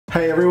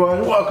Hey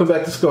everyone, welcome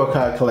back to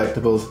Scorecard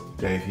Collectibles.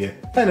 Dave here.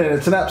 And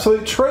it's an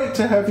absolute treat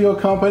to have your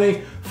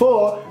company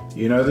for,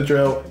 you know the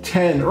drill,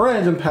 10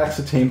 random packs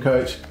of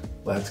TeamCoach.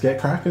 Let's get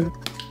cracking.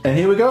 And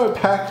here we go,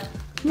 pack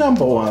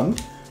number 1.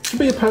 To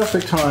be a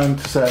perfect time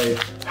to say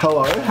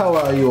hello, how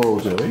are you all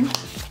doing?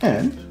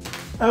 And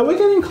we're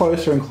getting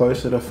closer and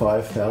closer to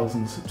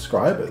 5,000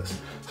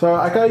 subscribers. So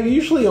I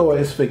usually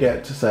always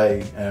forget to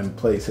say,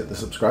 please hit the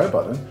subscribe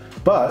button,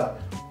 but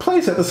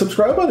please hit the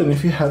subscribe button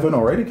if you haven't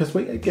already, because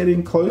we're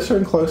getting closer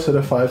and closer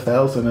to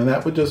 5,000, and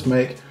that would just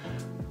make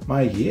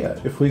my year.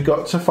 If we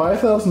got to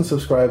 5,000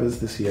 subscribers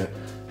this year,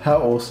 how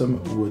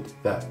awesome would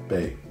that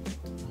be?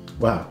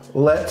 Wow.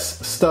 Let's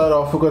start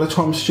off. We've got a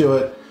Tom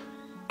Stewart,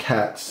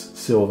 Cats,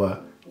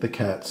 Silver. The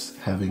Cats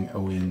having a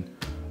win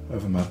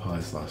over my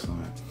Pies last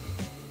night.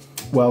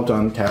 Well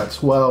done,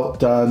 Cats. Well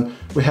done.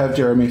 We have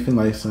Jeremy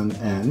Finlayson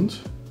and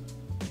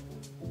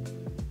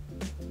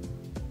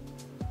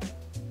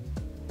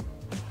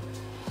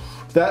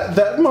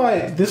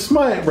this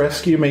might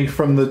rescue me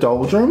from the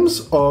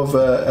doldrums of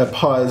a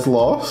Pies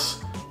loss.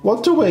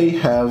 What do we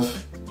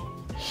have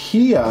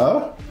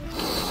here?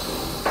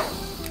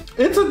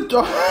 It's a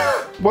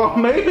well,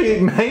 maybe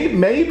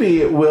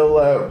it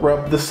will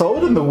rub the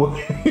salt in the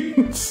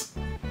wounds.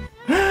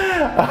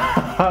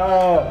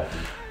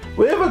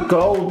 We have a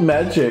Gold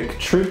Magic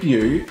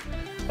tribute.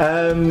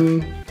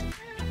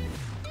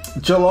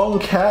 Geelong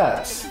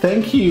Cats.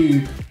 Thank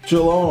you,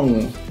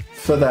 Geelong,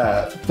 for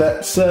that.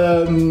 That's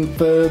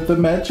the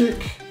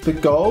Magic, the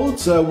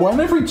Golds. 1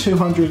 every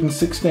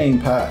 216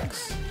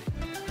 packs.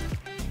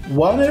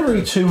 1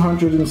 every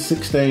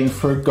 216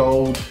 for a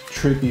Gold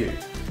tribute.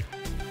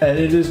 And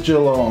it is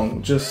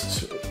Geelong,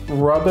 just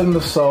rubbing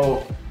the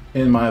salt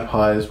in my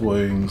Pies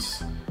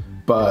wounds.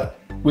 But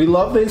we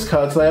love these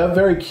cards. They are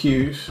very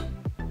cute.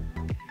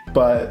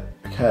 But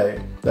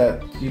okay,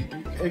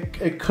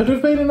 it could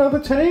have been another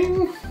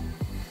team.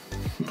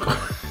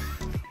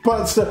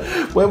 But still,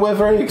 we're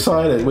very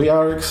excited. We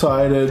are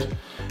excited.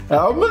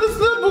 But it's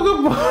not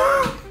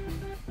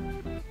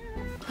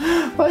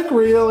like,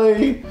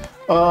 really?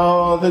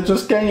 Oh, they're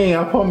just ganging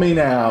up on me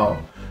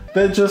now.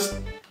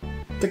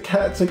 The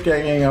Cats are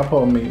ganging up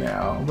on me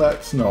now.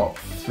 That's not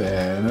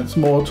fair. And it's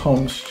more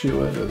Tom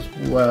Stewart as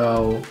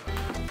well.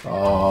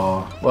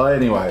 Oh, well,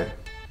 anyway.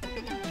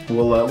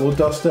 We'll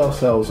dust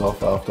ourselves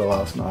off after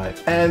last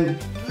night. And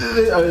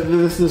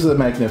this is a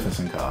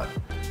magnificent card.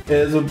 It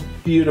is a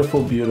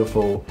beautiful,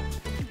 beautiful,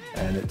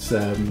 and it's,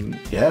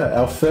 yeah,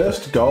 our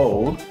first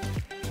gold.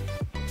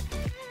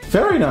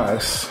 Very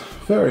nice,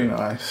 very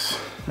nice.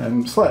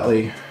 And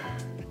slightly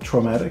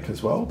traumatic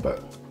as well,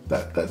 but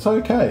that's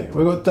okay.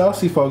 We've got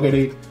Darcy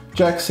Fogarty,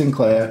 Jack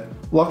Sinclair,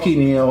 Lockie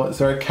Neal. Is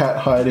there a cat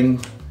hiding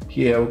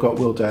here? We've got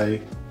Will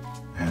Day,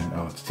 and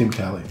oh, it's Tim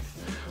Kelly.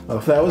 Well,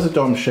 if that was a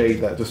Dom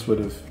Sheed, that just would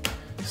have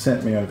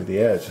sent me over the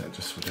edge. That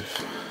just would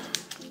have.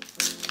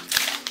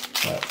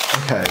 But,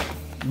 okay,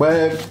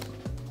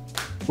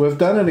 we've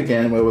done it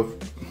again. Where we've.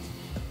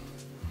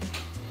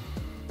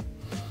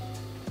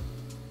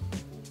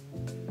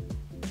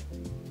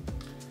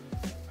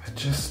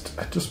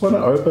 I just want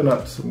to open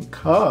up some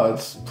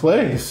cards,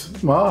 please,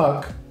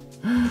 Mark.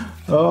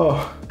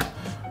 Oh,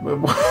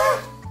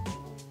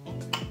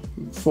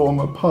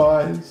 former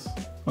Pies.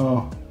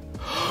 Oh.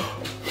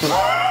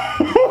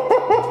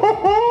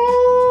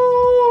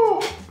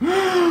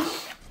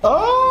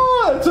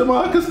 Oh, it's a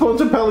Marcus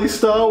Bontempelli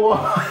Star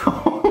Wild.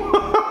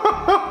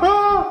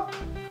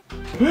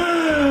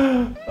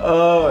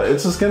 Oh,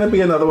 it's just going to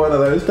be another one of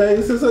those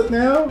days, is it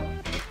now?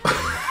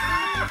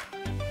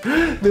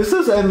 This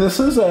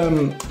is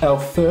our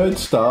third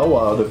Star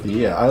Wild of the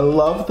year. I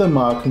love the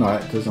Mark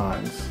Knight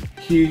designs.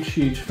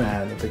 Huge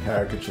fan of the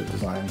caricature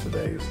designs of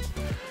these.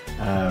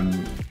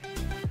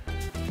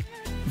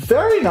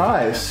 Very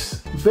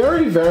nice.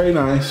 Very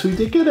nice. We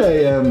did get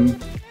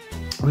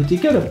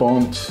a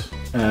Bont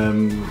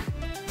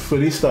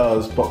Footy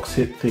Stars box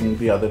hit thing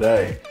the other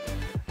day.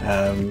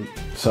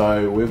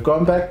 So we've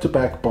gone back to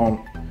back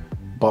Bont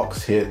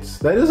box hits.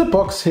 That is a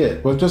box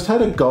hit. We've just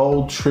had a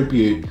gold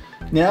tribute.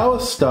 Now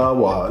a Star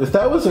Wild. If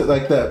that was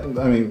like that,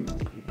 I mean,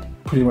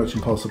 pretty much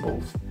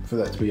impossible for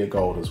that to be a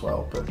gold as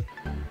well, but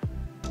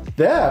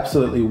they're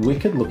absolutely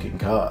wicked looking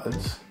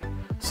cards.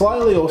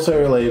 Slightly also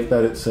relieved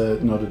that it's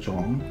not a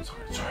Geelong.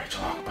 Sorry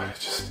Geelong, but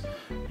it's just,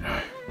 you know,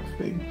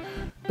 being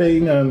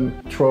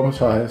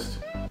traumatized.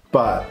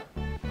 But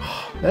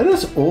oh, that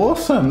is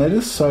awesome. That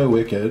is so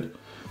wicked.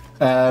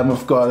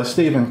 We've got a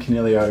Stephen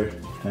Canelio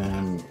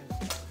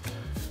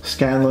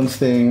Scanlon's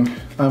thing.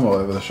 I'm all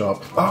over the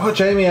shop. Oh,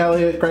 Jamie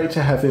Elliott, great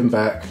to have him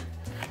back.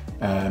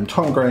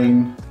 Tom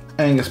Green,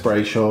 Angus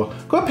Brayshaw.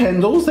 Got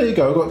Pendles, there you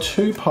go. Got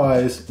 2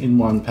 Pies in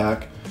 1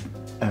 pack.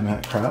 And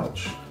Matt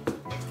Crouch.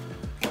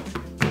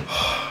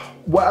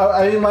 Well,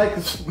 I mean, like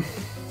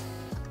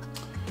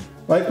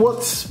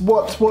what's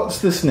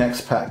this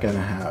next pack gonna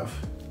have?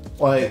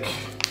 Like,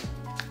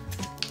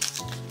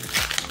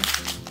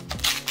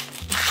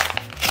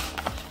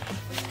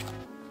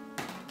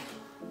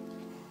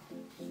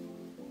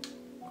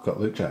 got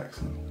Luke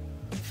Jackson,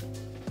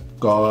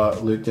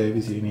 got Luke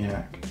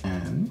Davies-Uniacke,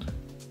 and And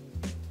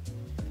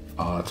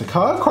it's a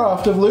card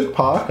craft of Luke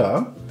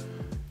Parker.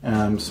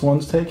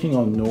 Swans taking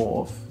on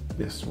North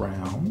this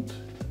round.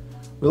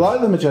 We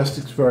like the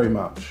Majestics very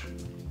much.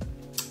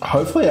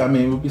 Hopefully, I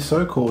mean, it would be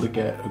so cool to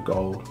get a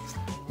gold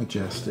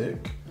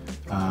Majestic.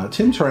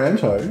 Tim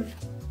Taranto.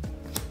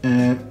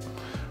 And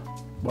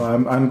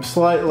well, I'm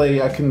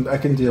slightly, I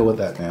can deal with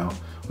that now.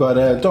 We've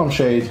got Dom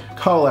Sheed,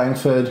 Carl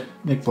Langford,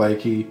 Nick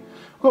Blakey.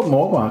 We've got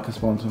more Marcus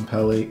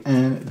Bontempelli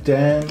and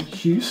Dan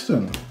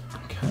Houston.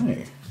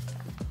 Okay.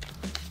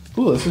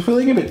 Ooh, this is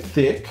feeling a bit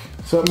thick.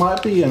 So it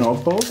might be an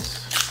Oddbods.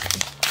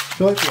 I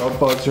feel like the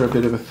Oddbods are a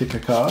bit of a thicker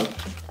card.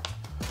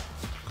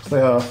 Because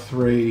they are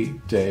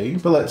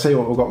 3D. But let's see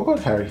what we've got. We've got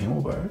Harry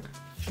Himmelberg.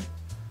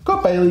 We've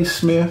got Bailey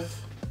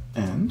Smith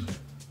and...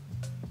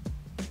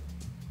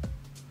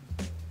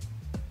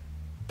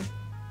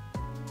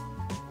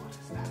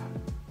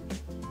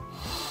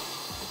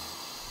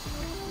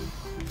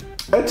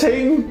 a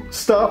team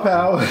star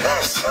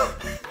powers.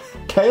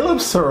 Caleb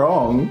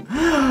Sarong.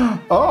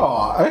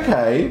 Oh,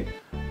 okay.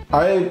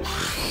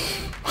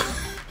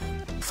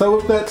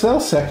 So that's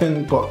our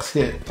second box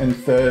hit and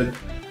third,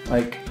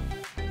 like,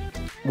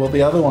 well,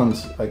 the other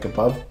one's like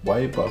above,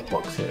 way above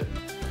box hit.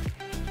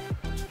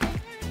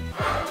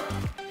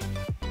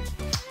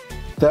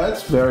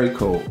 That's very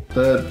cool.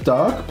 The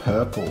dark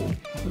purple.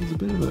 There's a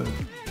bit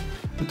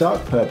of the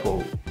dark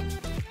purple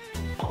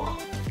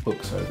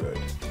looks so good.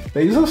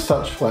 These are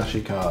such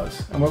flashy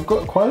cards, and we've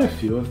got quite a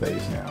few of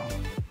these now.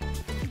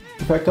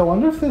 In fact, I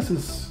wonder if this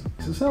is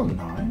this our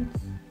 9th?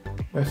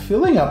 We're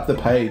filling up the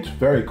page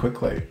very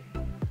quickly.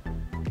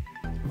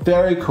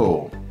 Very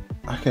cool.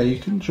 Okay, you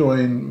can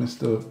join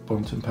Mr.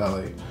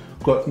 Bontempelli.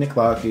 We've got Nick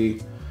Larkey,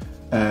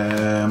 we've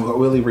got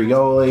Willie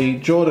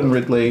Rioli, Jordan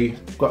Ridley,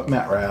 we've got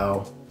Matt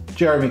Rao,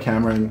 Jeremy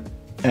Cameron,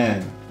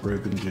 and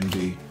Ruben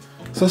Ginby.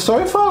 So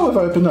far we've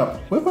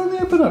only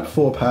opened up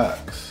 4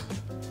 packs.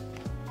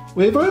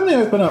 We've only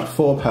opened up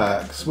 4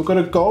 packs. We've got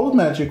a Gold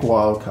Magic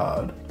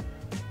Wildcard,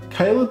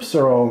 Caleb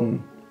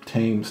Sarong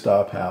Team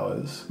Star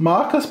Powers,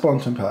 Marcus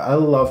Bontempelli. I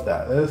love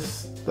that.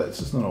 That's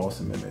just an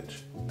awesome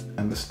image.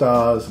 And the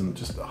stars and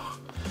just, oh.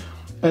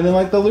 And then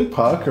like the Luke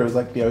Parker is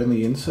like the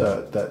only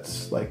insert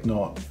that's like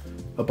not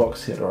a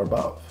box hit or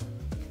above.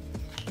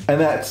 And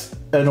that's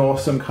an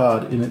awesome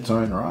card in its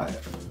own right.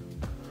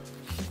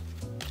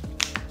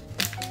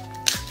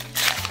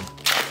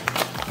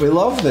 We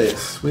love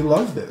this. We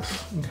love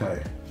this.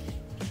 Okay.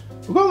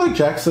 We've got Luke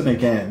Jackson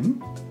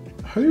again.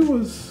 Who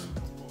was...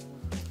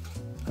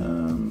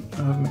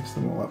 I've mixed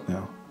them all up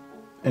now.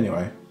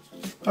 Anyway.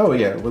 Oh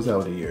yeah, it was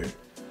LDU.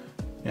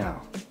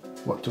 Now,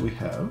 what do we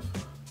have?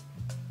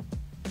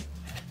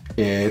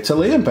 It's a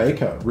Liam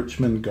Baker,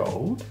 Richmond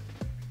Gold.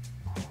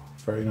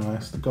 Very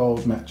nice. The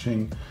gold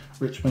matching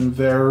Richmond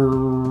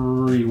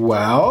very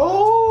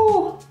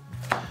well.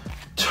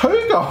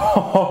 2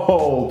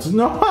 golds.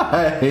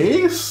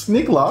 Nice.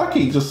 Nick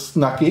Larkey just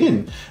snuck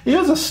in. He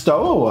was a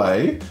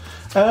stowaway.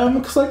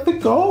 Because like the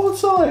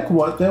golds are like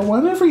what? They're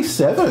 1 every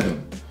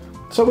 7.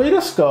 So we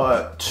just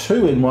got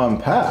 2 in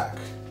 1 pack.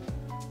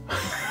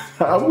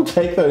 I will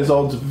take those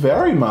odds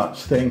very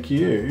much, thank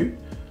you.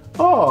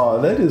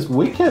 Oh, that is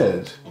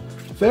wicked.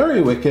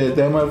 Very wicked.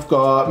 Then we've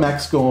got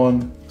Max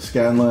Gawn,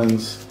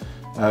 Scanlons,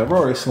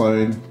 Rory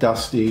Sloane,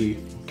 Dusty,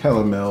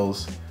 Callum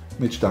Mills,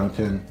 Mitch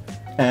Duncan,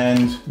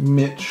 and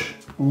Mitch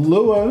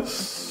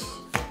Lewis.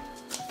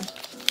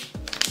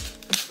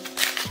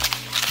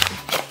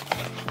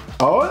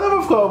 Oh, and then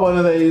we've got one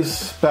of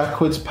these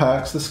backwards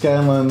packs, the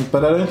Scanlan,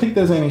 but I don't think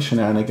there's any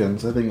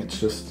shenanigans. I think it's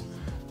just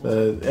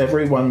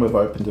every one we've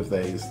opened of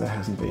these, there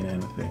hasn't been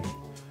anything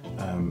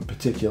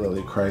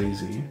particularly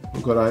crazy.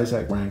 We've got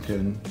Isaac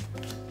Rankin,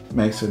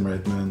 Mason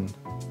Redman,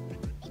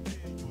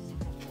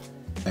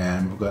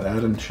 and we've got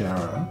Adam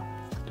Chara.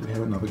 Do we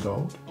have another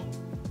gold?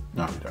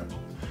 No, we don't.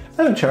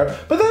 Adam Chara,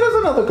 but that is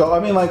another gold. I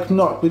mean, like,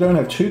 we don't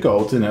have 2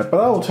 golds in it,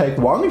 but I will take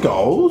 1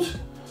 gold.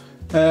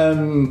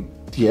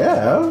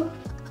 Yeah.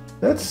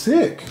 That's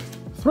sick.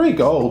 3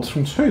 golds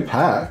from 2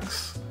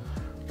 packs.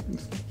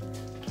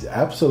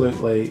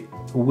 Absolutely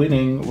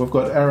winning. We've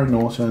got Aaron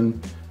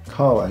Norton,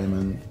 Carl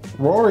Amon,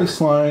 Rory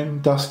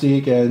Sloane, Dusty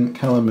again,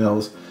 Callum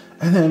Mills,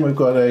 and then we've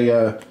got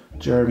a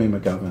Jeremy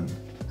McGovern,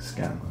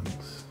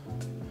 Scanlons.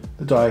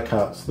 The die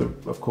cuts,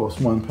 of course,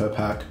 1 per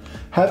pack.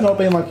 Have not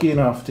been lucky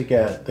enough to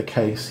get the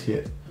case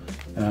hit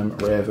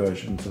rare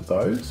versions of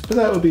those, but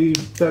that'd be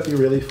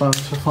really fun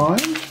to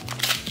find.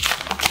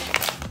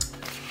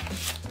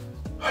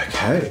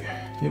 Okay,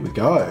 here we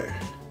go.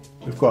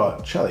 We've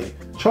got Charlie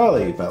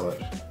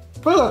Ballard.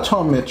 We've got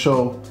Tom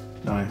Mitchell.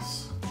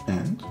 Nice.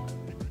 And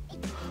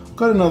we've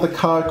got another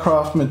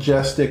Cardcraft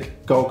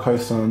Majestic Gold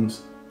Coast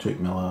Suns. Duke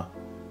Miller.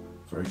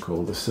 Very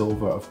cool. The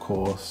silver, of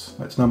course.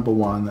 That's number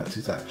 1. That's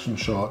his action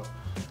shot.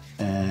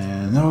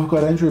 And now we've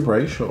got Andrew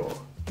Brayshaw.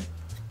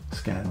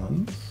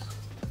 Scanlons.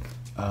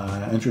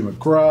 Andrew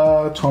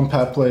McGrath. Tom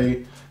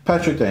Papley.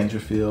 Patrick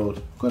Dangerfield.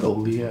 We've got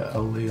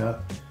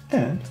Aaliyah.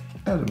 And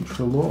Adam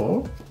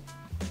Treloar.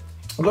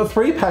 I've got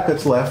 3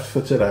 packets left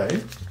for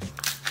today.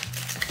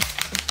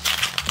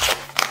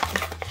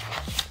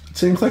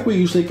 Seems like we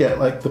usually get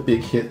like the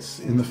big hits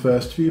in the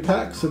first few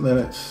packs, and then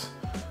it's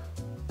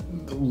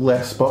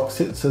less box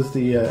hits as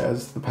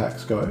the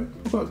packs go.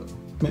 We've got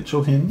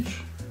Mitchell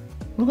Hinge,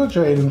 we've got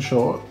Jaden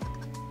Short,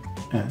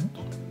 and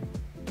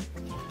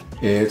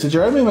it's a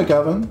Jeremy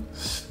McGovern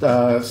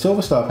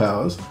Silver Star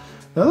Powers.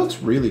 That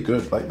looks really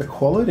good. Like the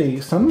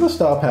quality, some of the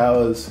Star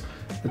Powers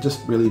are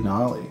just really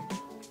gnarly,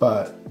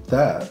 but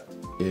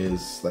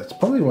that's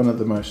probably one of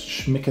the most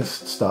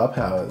schmickest Star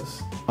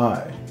Powers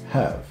I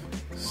have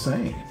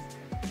seen.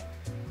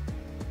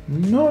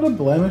 Not a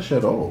blemish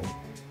at all.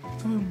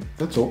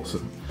 That's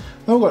awesome.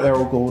 Then we've got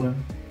Errol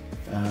Gordon.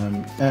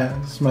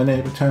 As my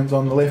neighbour turns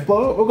on the leaf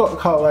blower, we've got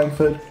Kyle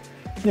Langford,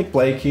 Nick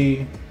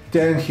Blakey,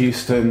 Dan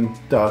Houston,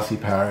 Darcy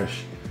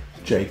Parish,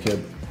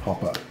 Jacob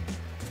Hopper.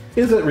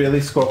 Is it really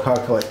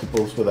Scorecard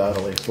Collectibles without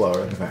a leaf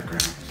blower in the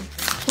background?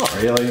 Not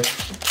really.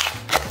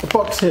 A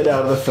box hit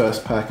out of the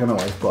first pack and a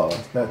leaf blower.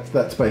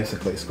 That's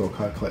basically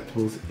Scorecard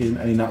Collectibles in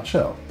a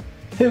nutshell.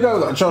 Here we go,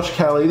 we've got Josh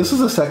Kelly. This is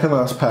the second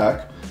last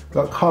pack.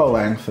 We've got Kyle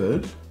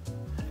Langford.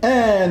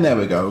 And there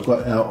we go, we've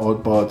got our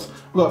odd bods.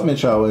 We've got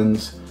Mitch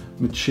Owens,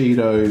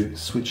 Machito,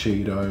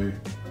 Switchito.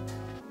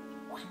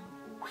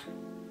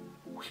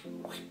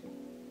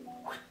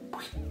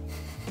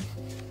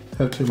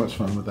 Have too much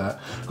fun with that.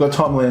 We've got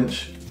Tom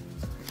Lynch.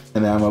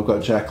 And then we've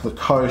got Jack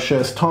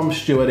Lukosius, Tom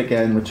Stewart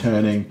again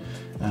returning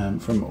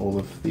from all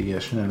of the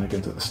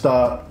shenanigans at the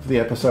start of the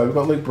episode. We've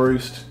got Luke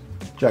Bruce,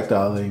 Jack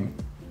Darling,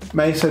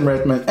 Mason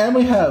Redmond, and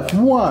we have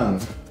one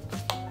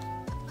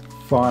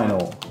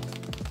final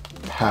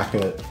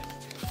packet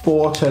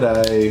for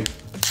today.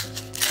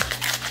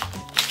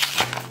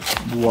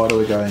 What are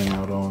we going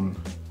out on?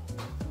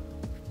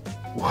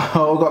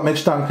 Well, we've got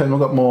Mitch Duncan, we've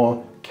got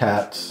more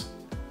Cats.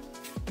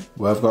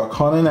 We've got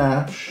Connor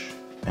Nash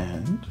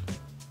and...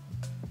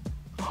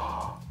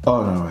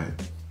 Oh no, wait.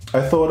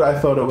 I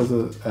thought it was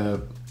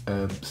a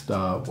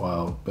Star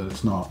Wild, but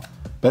it's not.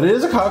 But it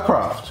is a card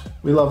craft.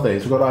 We love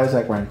these. We've got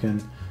Isaac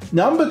Rankin.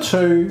 Number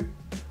 2,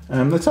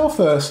 that's our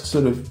first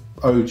sort of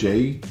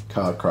OG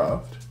card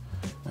craft.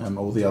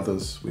 All the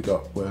others we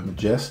got were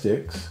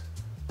Majestics,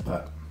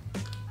 but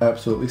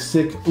absolutely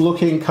sick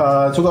looking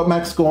cards. We've got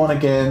Max Gorn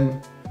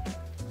again.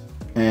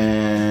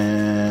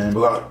 And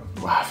we've got,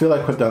 I feel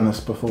like we've done this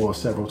before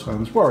several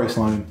times. Rory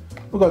Sloan.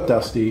 We've got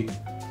Dusty,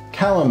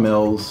 Callum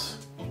Mills,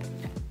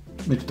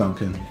 Mitch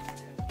Duncan,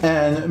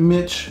 and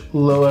Mitch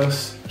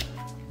Lewis.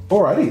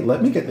 Alrighty,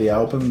 let me get the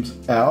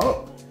albums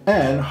out,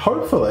 and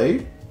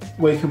hopefully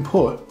we can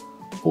put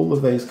all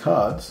of these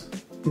cards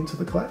into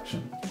the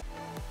collection.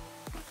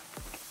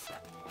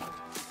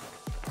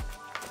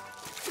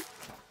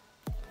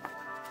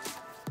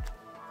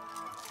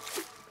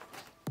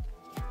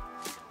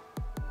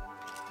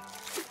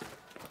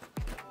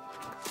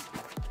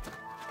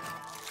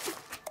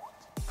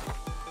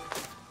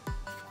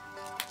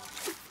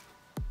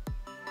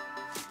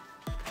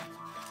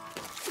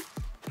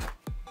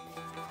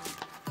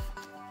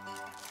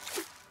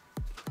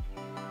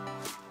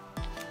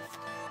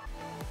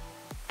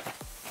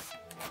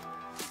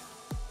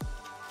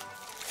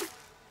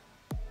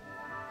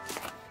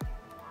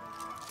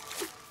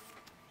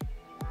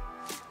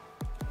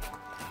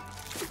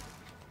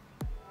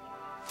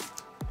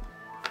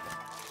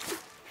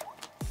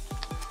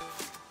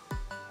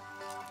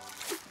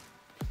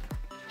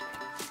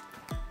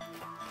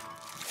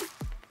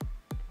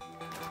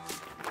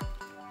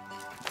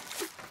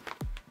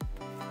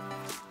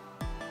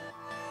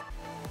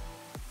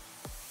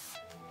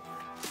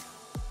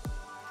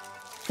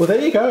 Well,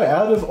 there you go.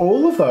 Out of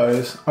all of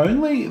those,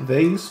 only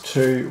these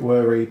 2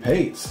 were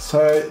repeats.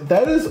 So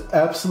that is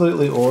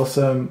absolutely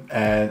awesome.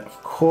 And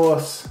of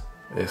course,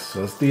 this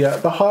was the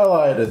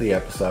highlight of the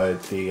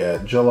episode, the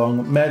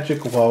Geelong Magic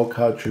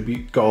Wildcard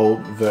Tribute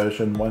Gold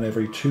version, one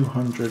every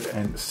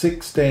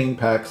 216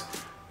 packs.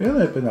 We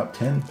only opened up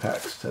 10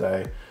 packs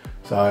today.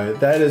 So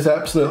that is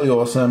absolutely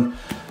awesome.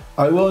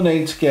 I will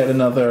need to get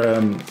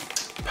another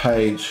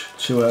page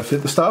to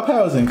fit the Star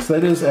Powers in, because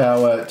that is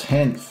our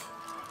 10th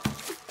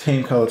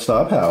team colored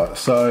Star Power.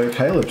 So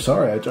Caleb,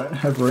 sorry, I don't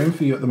have room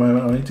for you at the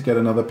moment. I need to get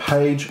another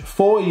page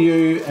for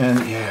you.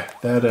 And yeah,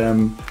 that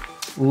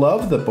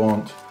love the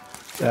Bont.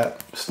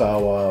 That Star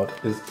Wild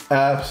is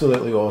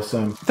absolutely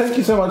awesome. Thank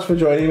you so much for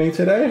joining me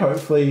today.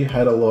 Hopefully you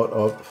had a lot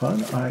of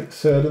fun. I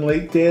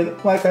certainly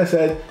did. Like I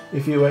said,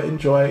 if you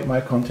enjoy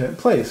my content,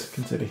 please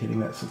consider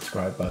hitting that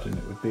subscribe button.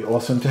 It would be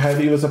awesome to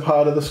have you as a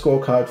part of the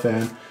Scorecard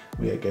fam.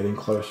 We are getting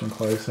closer and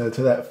closer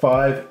to that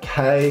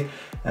 5K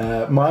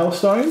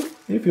milestone.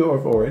 If you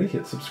have already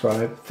hit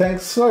subscribe,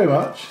 thanks so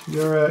much.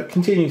 Your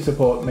continued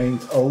support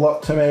means a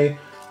lot to me.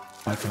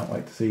 I can't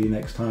wait to see you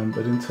next time.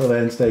 But until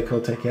then, stay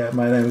cool, take care.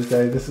 My name is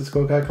Dave, this is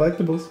Scorecard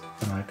Collectibles,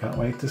 and I can't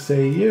wait to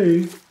see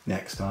you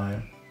next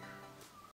time.